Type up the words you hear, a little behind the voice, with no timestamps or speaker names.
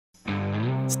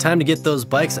It's time to get those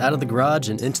bikes out of the garage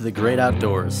and into the great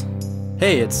outdoors.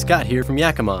 Hey, it's Scott here from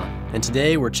Yakima, and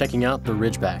today we're checking out the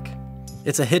RidgeBack.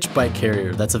 It's a hitch bike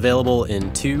carrier that's available in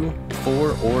 2,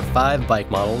 4, or 5 bike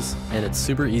models, and it's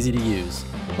super easy to use.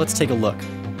 Let's take a look.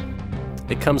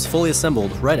 It comes fully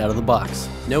assembled right out of the box.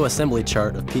 No assembly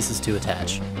chart of pieces to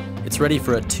attach. It's ready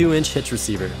for a 2-inch hitch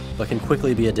receiver, but can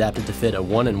quickly be adapted to fit a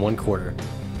 1 1/4.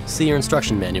 See your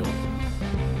instruction manual.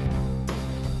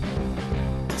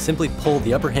 Simply pull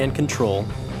the upper hand control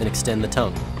and extend the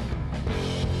tongue.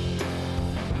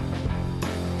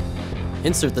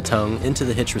 Insert the tongue into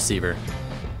the hitch receiver.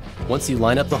 Once you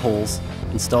line up the holes,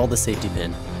 install the safety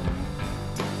pin.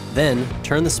 Then,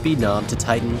 turn the speed knob to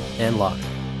tighten and lock.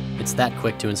 It's that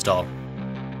quick to install.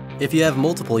 If you have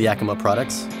multiple Yakima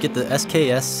products, get the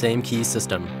SKS same key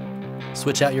system.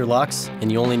 Switch out your locks,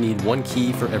 and you only need 1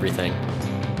 key for everything.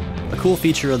 A cool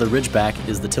feature of the RidgeBack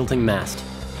is the tilting mast.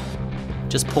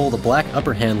 Just pull the black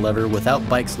upper hand lever without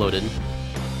bikes loaded,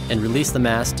 and release the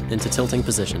mast into tilting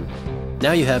position.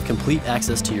 Now you have complete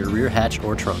access to your rear hatch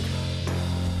or trunk.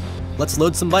 Let's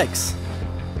load some bikes.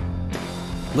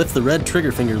 Lift the red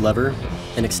trigger finger lever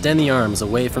and extend the arms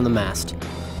away from the mast.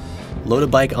 Load a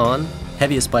bike on,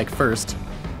 heaviest bike first,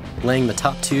 laying the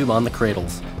top tube on the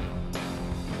cradles.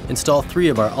 Install 3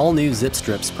 of our all-new zip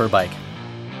strips per bike.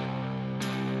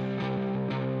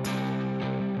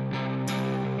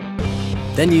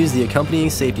 Then use the accompanying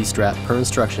safety strap per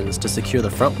instructions to secure the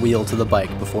front wheel to the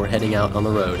bike before heading out on the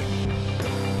road.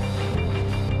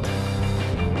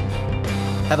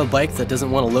 Have a bike that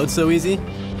doesn't want to load so easy?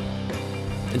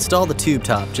 Install the tube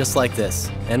top just like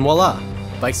this, and voila,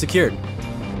 bike secured.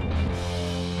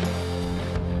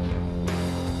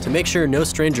 To make sure no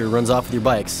stranger runs off with your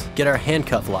bikes, get our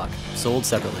handcuff lock, sold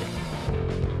separately.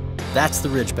 That's the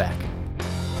RidgeBack.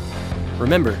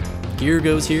 Remember, gear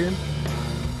goes here,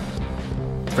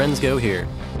 friends go here.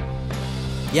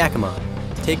 Yakima,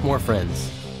 take more friends.